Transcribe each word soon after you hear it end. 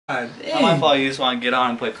Not my fault, you just want to get on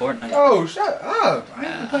and play Fortnite. Oh, shut up. I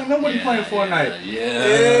ain't playing, nobody playing Fortnite.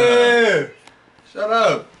 Yeah. Shut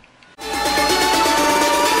up.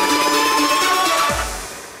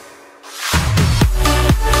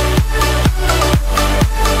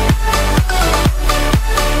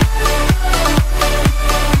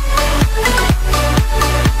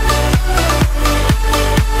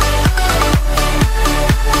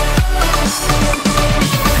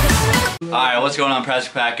 Alright, what's going on, Press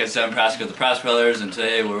Pack? It's Devin Prask with the Prask Brothers, and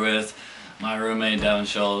today we're with my roommate Devin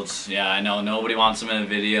Schultz. Yeah, I know nobody wants him in a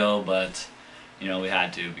video, but you know we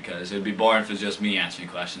had to because it would be boring if it was just me answering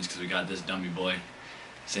questions because we got this dummy boy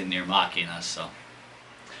sitting here mocking us. So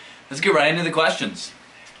let's get right into the questions.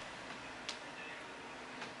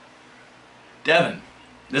 Devin,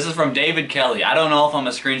 this is from David Kelly. I don't know if I'm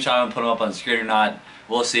gonna screenshot and put him up on the screen or not.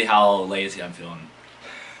 We'll see how lazy I'm feeling,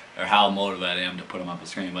 or how motivated I am to put them up on the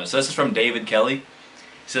screen. But so this is from David Kelly. He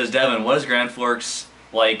says, Devin, what is Grand Forks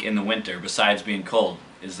like in the winter besides being cold?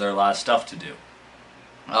 Is there a lot of stuff to do?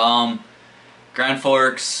 Grand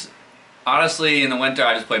Forks, honestly, in the winter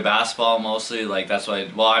I just play basketball mostly. Like that's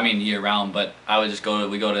what well, I mean year round, but I would just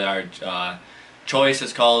we go to our choice,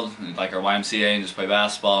 it's called, like our YMCA, and just play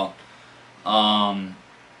basketball. We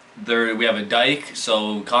have a dike,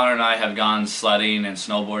 so Connor and I have gone sledding and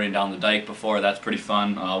snowboarding down the dike before. That's pretty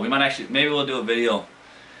fun. We might actually, maybe we'll do a video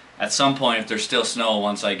at some point if there's still snow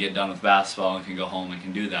once I get done with basketball and can go home and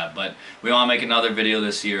can do that. But we want to make another video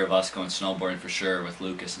this year of us going snowboarding for sure with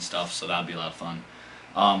Lucas and stuff, so that'll be a lot of fun.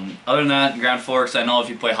 Other than that, Grand Forks, I know if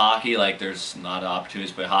you play hockey, like there's a lot of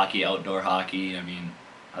opportunities to play hockey, outdoor hockey. I mean,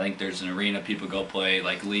 I think there's an arena people go play,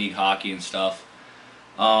 like league hockey and stuff.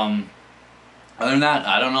 Other than that,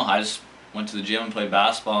 I don't know. I just went to the gym and played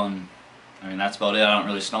basketball, and I mean that's about it. I don't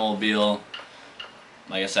really snowmobile.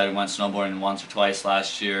 Like I said, we went snowboarding once or twice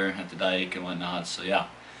last year at the dike and whatnot. So yeah,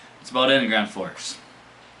 that's about it in Grand Forks.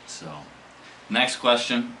 So, next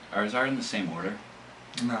question. Is ours in the same order?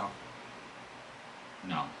 No.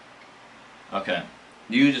 No. Okay.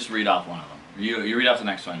 You just read off one of them. You read off the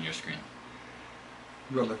next one on your screen.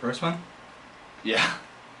 You want the first one? Yeah.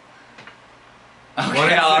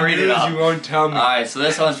 Okay, I'll read it off. You won't tell me. Alright, so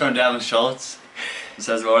this one's from Devin Schultz. It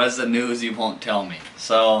says, what is the news you won't tell me?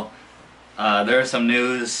 So, there's some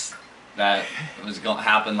news that was going to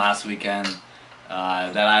happen last weekend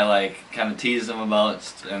that I like kind of teased him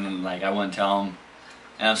about, and like I wouldn't tell him.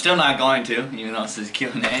 And I'm still not going to, even though this is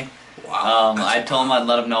Q&A. Wow. I told him I'd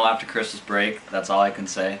let him know after Christmas break. That's all I can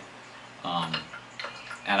say. And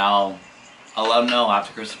I'll let him know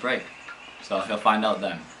after Christmas break. So he'll find out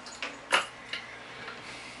then.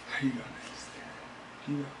 You go next.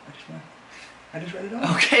 You go. I just read it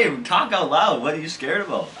off. Okay, talk out loud. What are you scared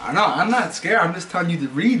about? I know. I'm not scared. I'm just telling you to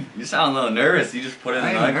read. You sound a little nervous. You just put in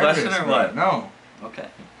another question or what? No. Okay.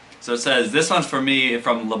 So it says, this one's for me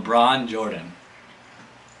from LeBron Jordan.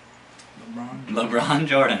 LeBron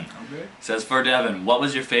Jordan. Okay. It says, for Devin, what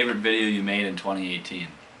was your favorite video you made in 2018?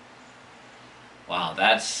 Wow,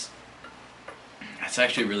 that's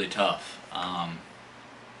actually really tough.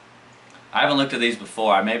 I haven't looked at these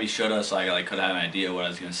before. I maybe should have, so I could have an idea what I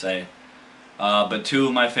was going to say. But two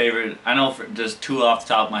of my favorite, I know just two off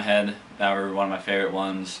the top of my head that were one of my favorite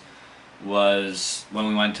ones, was when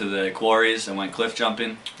we went to the quarries and went cliff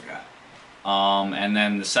jumping. Yeah. And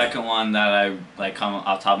then the second one that I like come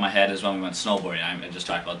off the top of my head is when we went snowboarding. I just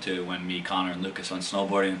talked about too, when me, Connor, and Lucas went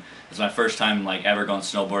snowboarding. It's my first time like ever going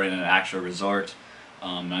snowboarding in an actual resort.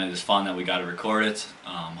 And it was fun that we got to record it.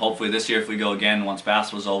 Hopefully this year if we go again, once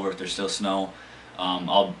basketball's over, if there's still snow,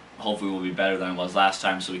 hopefully we'll be better than it was last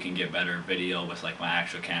time so we can get better video with like my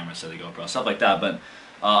actual camera instead of the GoPro, stuff like that. But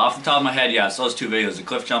off the top of my head, yeah, it's those two videos, the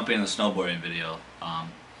cliff jumping and the snowboarding video.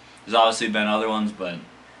 There's obviously been other ones, but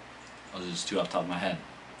those are just two off the top of my head.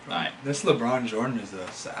 Alright. This LeBron Jordan is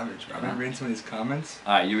a savage. I've been reading some of these comments.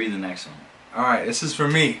 Alright, you read the next one. Alright, this is for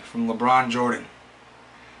me, from LeBron Jordan.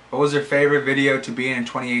 What was your favorite video to be in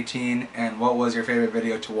 2018, and what was your favorite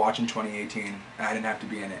video to watch in 2018? I didn't have to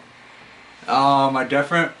be in it.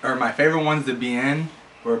 My favorite ones to be in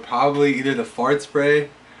were probably either the fart spray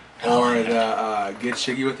or the Get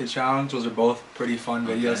Shiggy with the challenge. Those are both pretty fun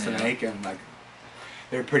videos to make, and like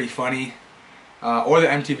they're pretty funny. Or the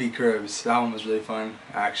MTV Cribs. That one was really fun,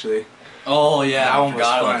 actually. Oh yeah, that one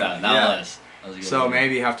forgot was fun. about that. That was a good so one.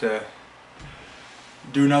 Maybe have to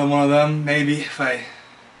do another one of them. Maybe if I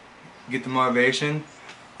get the motivation.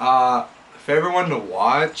 Favorite one to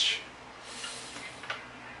watch?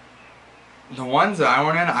 The ones that I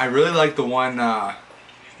went in, I really like the one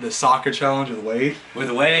the soccer challenge with Wade.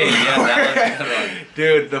 With Wade, yeah, that was a good one.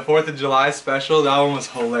 Dude, the 4th of July special, that one was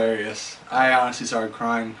hilarious. I honestly started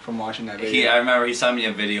crying from watching that video. I remember he sent me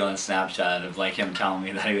a video on Snapchat of like him telling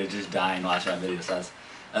me that he was just dying watching that video. So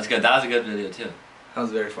that's good. That was a good video too. That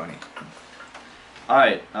was very funny. All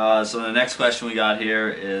right. So the next question we got here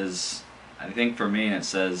is, I think for me, it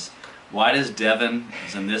says, why does Devin,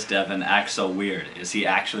 as in this Devin, act so weird? Is he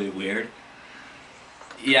actually weird?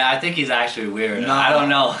 Yeah, I think he's actually weird. No. I don't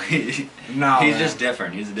know. No, He's man. just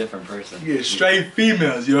different. He's a different person. Yeah, straight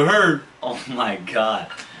females, you heard? Oh my god.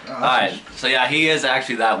 Oh, Alright, so yeah, he is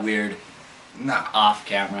actually that weird Nah. off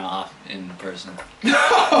camera, off in person.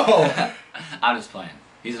 No! I'm just playing.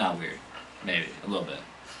 He's not weird. Maybe, a little bit.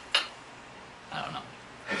 I don't know.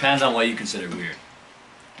 Depends on what you consider weird.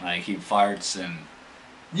 Like, he farts and...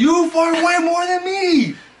 You fart way more than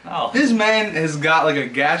me! Oh. This man has got like a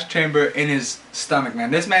gas chamber in his stomach, man.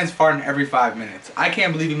 This man's farting every 5 minutes. I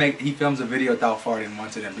can't believe he films a video without farting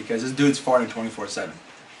once in it because this dude's farting 24/7.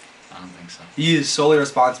 I don't think so. He is solely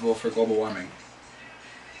responsible for global warming.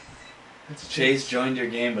 Chase joined your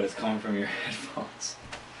game, but it's coming from your headphones.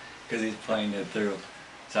 Because he's playing it through.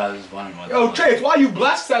 So I was just wondering what Yo, that Chase, why you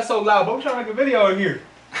blast that so loud? Bro, I'm trying to make a video in here.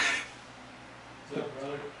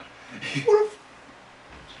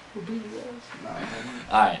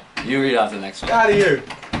 Alright, you read off the next one. Get out of here.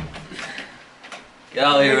 Get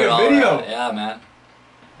out of here Make with a all video. that. Yeah,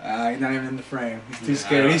 man. He's not even in the frame. He's too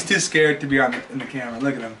scared. He's too scared to be in the camera.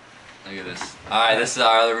 Look at him. Look at this. Alright, this is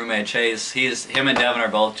our other roommate, Chase. Him and Devin are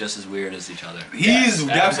both just as weird as each other. He's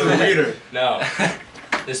definitely weirder. No.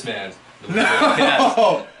 This man. No.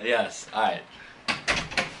 Yes. Yes. Alright.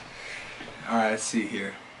 Alright, let's see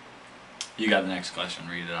here. You got the next question.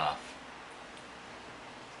 Read it off.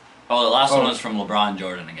 Oh, the last one was from LeBron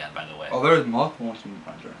Jordan again, by the way. Oh, there's multiple ones from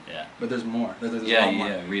LeBron Jordan. Yeah. But there's more. There's a lot Yeah, more.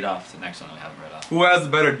 yeah. Read off the next one we haven't read off. Who has the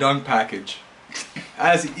better dunk package?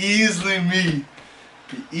 That's easily me.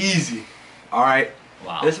 Easy. Alright.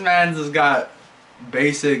 Wow. This man's just got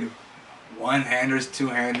basic one-handers,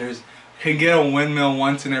 two-handers. Can get a windmill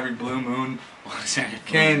once in every blue moon.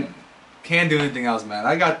 Can't do anything else, man.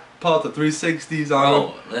 I got pull out the 360s on Bro,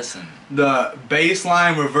 him. listen. The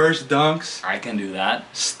baseline reverse dunks. I can do that.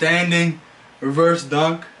 Standing reverse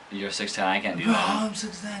dunk. You're 6'10", I can't do Bro, that. I'm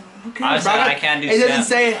 6'9". Who cares, I said bro? I can't do It doesn't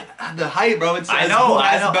stand. say the height, bro. It says I know, who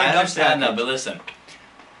has the better I dunk understand that, package. but listen.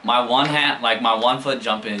 My one hand, like my 1 foot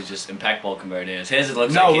jumping is just impeccable compared to his. His, it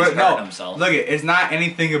looks like he's hurting himself. Look, it's not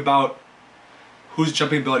anything about whose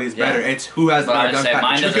jumping ability is Yeah. better. It's who has the But I better would dunk say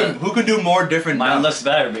mine package. doesn't- Who can do more different Mine dunks. looks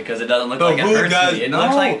better because it doesn't look But like it who hurts does- me. It no.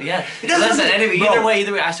 looks like, yeah. It doesn't Listen, look- anyway, bro.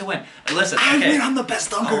 either way, I still win. Listen, I okay. mean, I'm the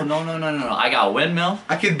best dunker. Oh, no. I got a windmill.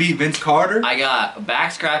 I could beat Vince Carter. I got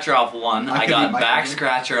back scratcher off 1. I I can got beat Michael back Jordan.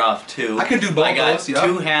 scratcher off 2. I can do both I got those, yep.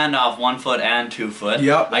 2 hand off 1 foot and 2 foot.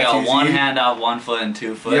 Yep, I got that's 1 easy. hand off 1 foot and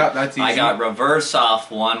 2 foot. Yep, that's I easy. got reverse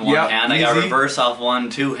off 1 Yep, hand. I got easy. reverse off 1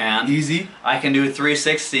 2 hand. Easy. I can do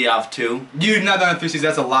 360 off 2. You've not done a 360.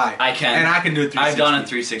 That's a lie. I can. And I can do a 360. I've done a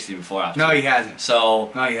 360 before off 2. No, he hasn't.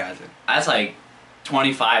 So No, he hasn't. that's like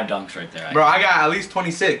 25 dunks right there. Bro, I got at least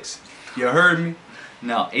 26. You heard me?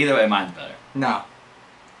 No, either way, mine's better. No.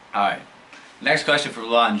 Alright. Next question for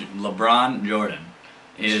LeBron Jordan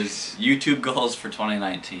is YouTube goals for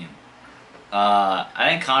 2019. I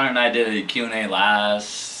think Connor and I did a Q&A last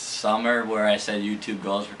summer where I said YouTube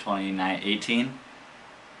goals for 2018.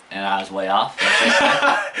 And I was way off.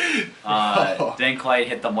 Didn't quite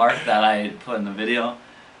hit the mark that I put in the video.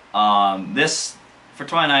 This, for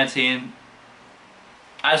 2019,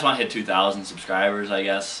 I just want to hit 2,000 subscribers, I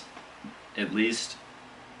guess, at least.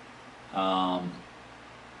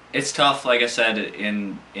 It's tough, like I said,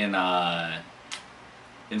 in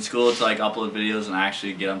school to like upload videos and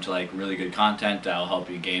actually get them to like really good content that'll help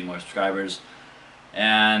you gain more subscribers.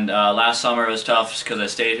 And last summer it was tough because I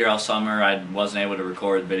stayed here all summer. I wasn't able to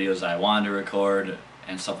record videos I wanted to record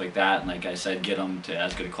and stuff like that. And like I said, get them to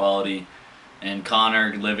as good quality. And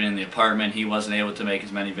Connor, living in the apartment, he wasn't able to make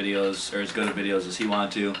as many videos or as good of videos as he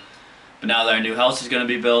wanted to. But now that our new house is going to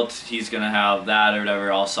be built, he's going to have that or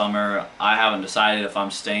whatever all summer. I haven't decided if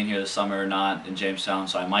I'm staying here this summer or not in Jamestown,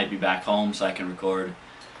 so I might be back home so I can record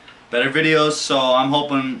better videos. So I'm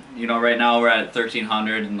hoping, you know, right now we're at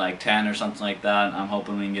 1,300 and like 10 or something like that. I'm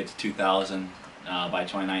hoping we can get to 2,000 by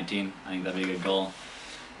 2019. I think that'd be a good goal.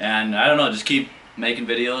 And I don't know, just keep making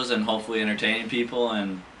videos and hopefully entertaining people.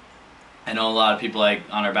 And I know a lot of people like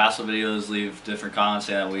on our basketball videos leave different comments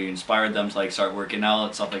saying that we inspired them to like start working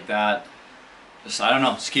out, stuff like that. Just, I don't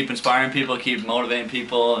know, just keep inspiring people, keep motivating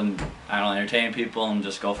people, and I don't know, entertaining people, and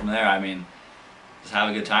just go from there. I mean, just have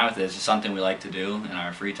a good time with it. It's just something we like to do in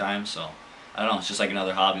our free time, so I don't know, it's just like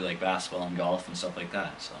another hobby like basketball and golf and stuff like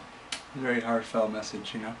that. So Very heartfelt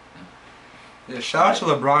message, you know. Yeah, shout out to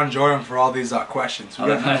LeBron Jordan for all these questions. We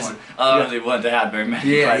got another one. I don't really want to have very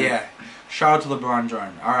many. Yeah, yeah. Shout out to LeBron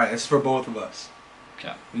Jordan. All right, it's for both of us.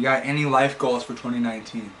 Okay. We got any life goals for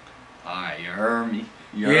 2019? Alright, you heard me.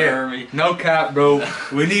 You heard me. No cap, bro.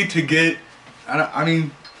 We need to get. I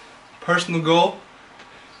mean, personal goal.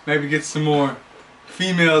 Maybe get some more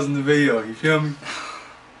females in the video. You feel me,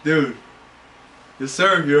 dude? Yes,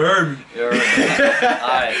 sir. You heard me. You heard me.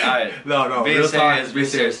 Alright. No. Be Real serious. talk, Be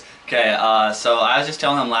serious. Okay. So I was just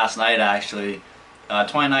telling him last night actually.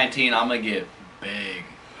 2019, I'm gonna get big.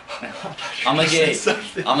 I'm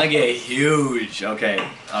gonna get huge. Okay.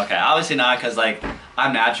 Obviously not, cause like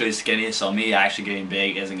I'm naturally skinny, so me actually getting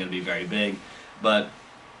big isn't gonna be very big. But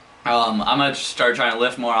I'm gonna start trying to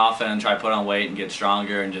lift more often and try to put on weight and get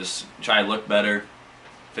stronger and just try to look better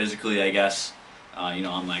physically, I guess. You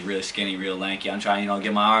know, I'm like really skinny, real lanky. I'm trying, you know,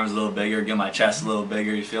 get my arms a little bigger, get my chest a little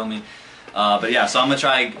bigger. You feel me? But yeah, so I'm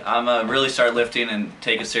gonna really start lifting and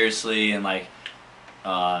take it seriously and like,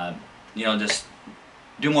 you know, just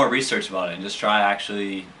do more research about it and just try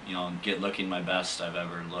actually, you know, get looking my best I've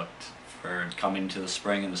ever looked for coming to the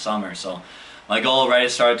spring and the summer. So my goal right at the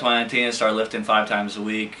start of 2019 is start lifting 5 times a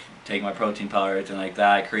week, take my protein powder, everything like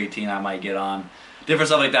that, creatine I might get on, different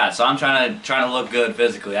stuff like that. So I'm trying to look good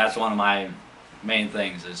physically. That's one of my main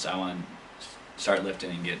things is I want to start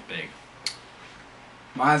lifting and get big.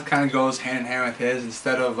 Mine kind of goes hand in hand with his.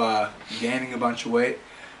 Instead of gaining a bunch of weight,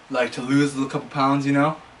 like to lose a couple pounds, you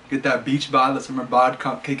know, get that beach bod, that summer bod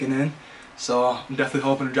kicking in. So I'm definitely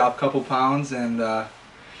hoping to drop a couple pounds and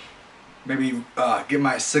maybe get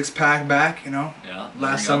my 6-pack back, you know. Yeah.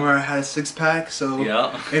 Last summer I had a 6-pack, so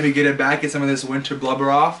yeah. maybe get it back, get some of this winter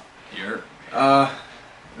blubber off.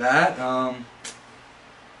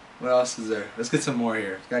 What else is there? Let's get some more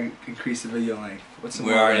here. Gotta increase the video length. What's some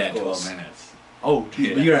We're more already at goals? 12 minutes. Oh, geez,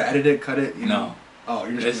 Yeah. but you gotta edit it, cut it, you know? No. Oh,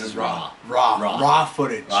 you're just This doing is raw raw.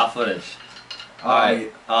 footage. Raw footage.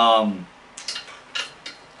 Alright. I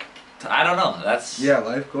don't know. That's Yeah,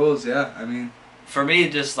 life goals. Yeah, I mean, for me.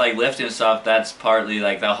 Just like lifting stuff. That's partly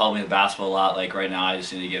like that'll help me with basketball a lot. Like right now, I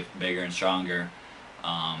just need to get bigger and stronger,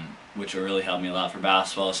 which will really help me a lot for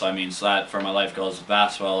basketball. So I mean, so that for my life goals with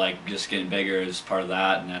basketball, like just getting bigger is part of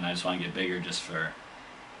that, and then I just want to get bigger just for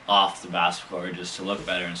off the basketball court, just to look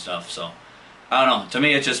better and stuff. So I don't know. To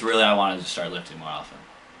me, it's just really I wanted to start lifting more often.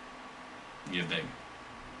 Get big.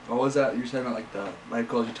 what was that? You were talking about like the life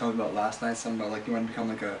goals you told me about last night. Something about like you want to become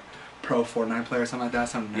like a pro Fortnite player or something like that.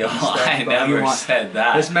 Something. Yo, nerdy stuff, I but you never want- said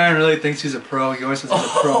that. This man really thinks he's a pro. He always says he's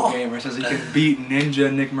a pro gamer. Says he can beat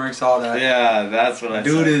Ninja, Nick Merckx, all that. Yeah, that's what I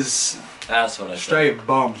Dude said. is That's what I said. straight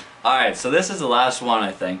bummed. Alright, so this is the last one,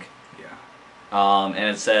 I think. Yeah. And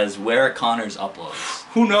it says, where are Connor's uploads?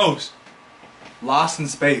 Who knows? Lost in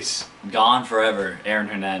space. Gone forever, Aaron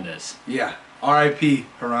Hernandez. Yeah. R.I.P.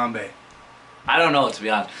 Harambe. I don't know, to be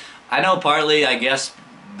honest. I know partly, I guess,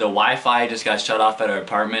 the Wi-Fi just got shut off at our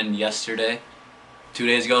apartment yesterday. 2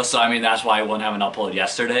 days ago, so I mean, that's why I wouldn't have an upload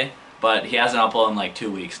yesterday. But he hasn't uploaded in like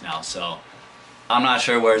 2 weeks now, so I'm not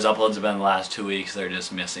sure where his uploads have been the last 2 weeks. They're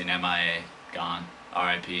just missing, MIA, gone,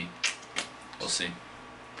 RIP. We'll see.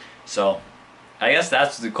 So, I guess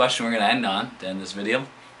that's the question we're going to end on to end this video.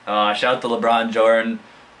 Shout out to LeBron Jordan,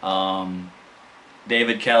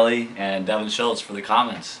 David Kelly, and Devin Schultz for the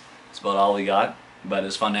comments. That's about all we got, but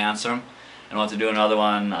it's fun to answer them. And we'll have to do another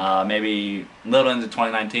one maybe a little into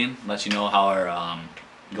 2019, let you know how our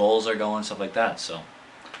goals are going, stuff like that. So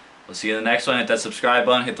we'll see you in the next one. Hit that subscribe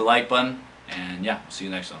button, hit the like button, and yeah, see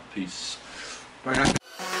you next one. Peace. Bye, guys.